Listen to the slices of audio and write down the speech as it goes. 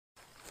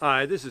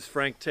Hi, this is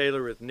Frank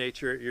Taylor with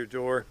Nature at Your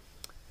Door,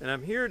 and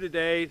I'm here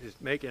today to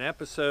make an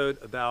episode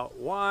about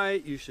why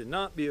you should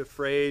not be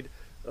afraid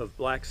of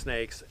black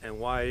snakes and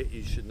why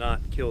you should not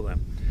kill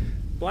them.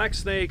 Black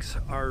snakes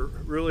are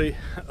really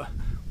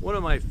one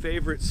of my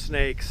favorite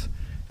snakes.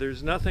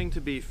 There's nothing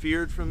to be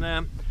feared from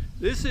them.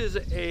 This is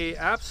an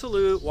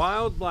absolute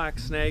wild black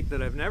snake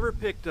that I've never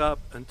picked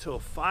up until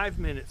 5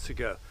 minutes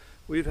ago.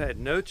 We've had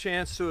no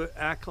chance to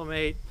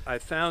acclimate. I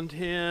found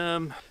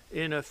him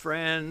in a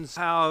friend's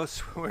house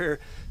where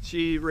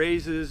she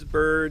raises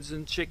birds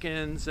and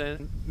chickens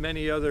and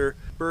many other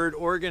bird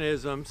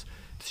organisms.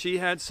 She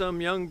had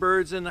some young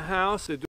birds in the house.